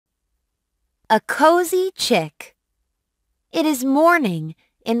A cozy chick. It is morning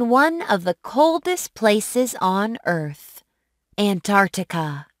in one of the coldest places on Earth,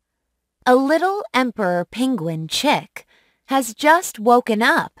 Antarctica. A little emperor penguin chick has just woken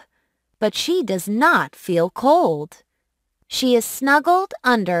up, but she does not feel cold. She is snuggled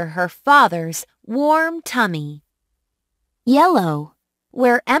under her father's warm tummy. Yellow,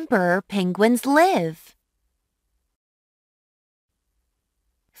 where emperor penguins live.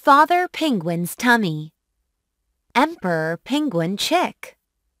 Father penguin's tummy. Emperor penguin chick.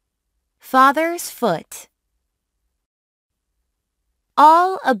 Father's foot.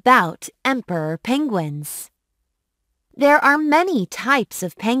 All about emperor penguins. There are many types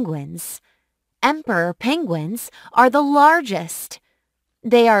of penguins. Emperor penguins are the largest.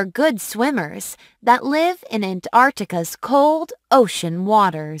 They are good swimmers that live in Antarctica's cold ocean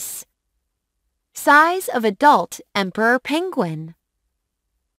waters. Size of adult emperor penguin.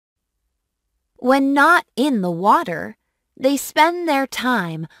 When not in the water, they spend their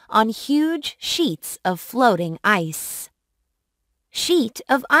time on huge sheets of floating ice. Sheet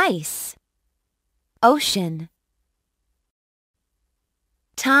of ice. Ocean.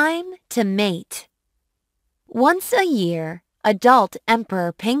 Time to mate. Once a year, adult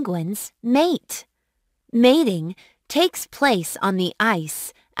emperor penguins mate. Mating takes place on the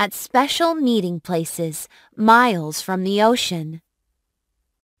ice at special meeting places miles from the ocean.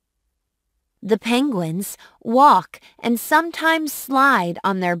 The penguins walk and sometimes slide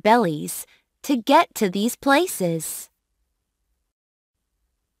on their bellies to get to these places.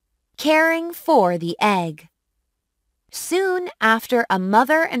 Caring for the egg. Soon after a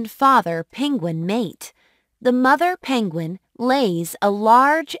mother and father penguin mate, the mother penguin lays a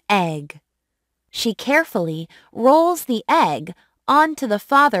large egg. She carefully rolls the egg onto the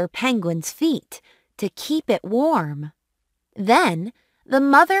father penguin's feet to keep it warm. Then, the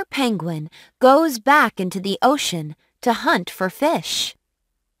mother penguin goes back into the ocean to hunt for fish.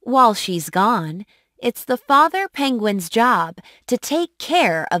 While she's gone, it's the father penguin's job to take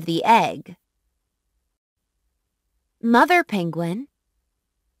care of the egg. Mother penguin.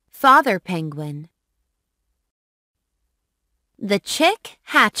 Father penguin. The chick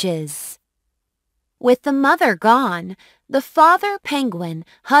hatches. With the mother gone, the father penguin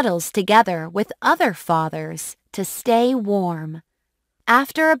huddles together with other fathers to stay warm.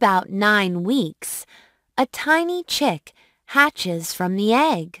 After about 9 weeks, a tiny chick hatches from the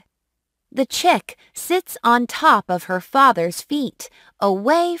egg. The chick sits on top of her father's feet,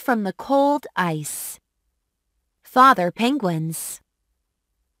 away from the cold ice. Father penguins.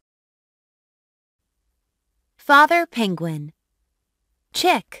 Father penguin.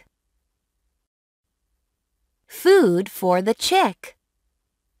 Chick. Food for the chick.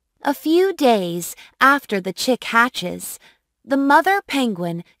 A few days after the chick hatches, the mother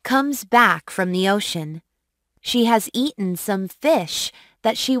penguin comes back from the ocean. She has eaten some fish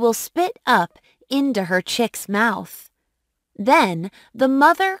that she will spit up into her chick's mouth. Then the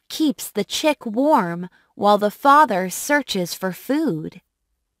mother keeps the chick warm while the father searches for food.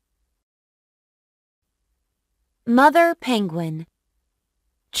 Mother penguin.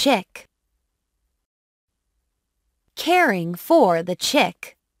 Chick. Caring for the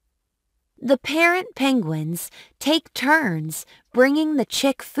chick. The parent penguins take turns bringing the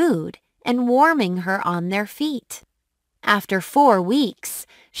chick food and warming her on their feet. After 4 weeks,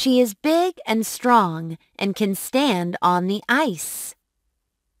 she is big and strong and can stand on the ice.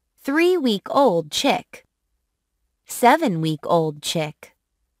 3-week-old chick. 7-week-old chick.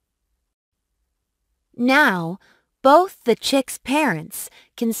 Now, both the chick's parents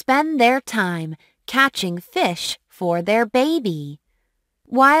can spend their time catching fish for their baby.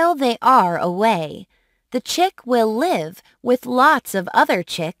 While they are away, the chick will live with lots of other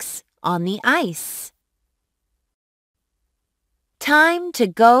chicks on the ice. Time to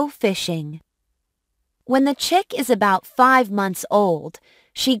go fishing. When the chick is about 5 months old,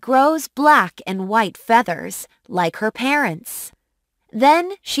 she grows black and white feathers like her parents.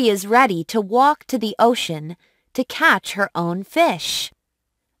 Then she is ready to walk to the ocean to catch her own fish.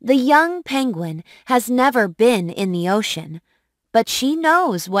 The young penguin has never been in the ocean, but she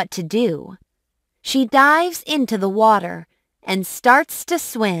knows what to do. She dives into the water and starts to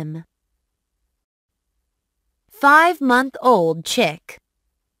swim. 5-month-old chick.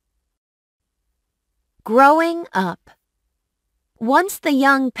 Growing up. Once the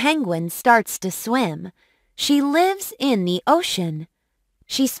young penguin starts to swim, she lives in the ocean.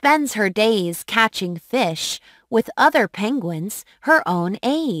 She spends her days catching fish with other penguins her own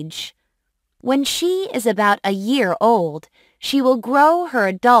age. When she is about a year old, she will grow her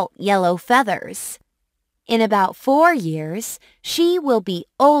adult yellow feathers. In about 4 years, she will be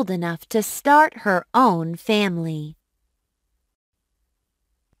old enough to start her own family.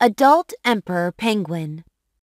 Adult Emperor Penguin.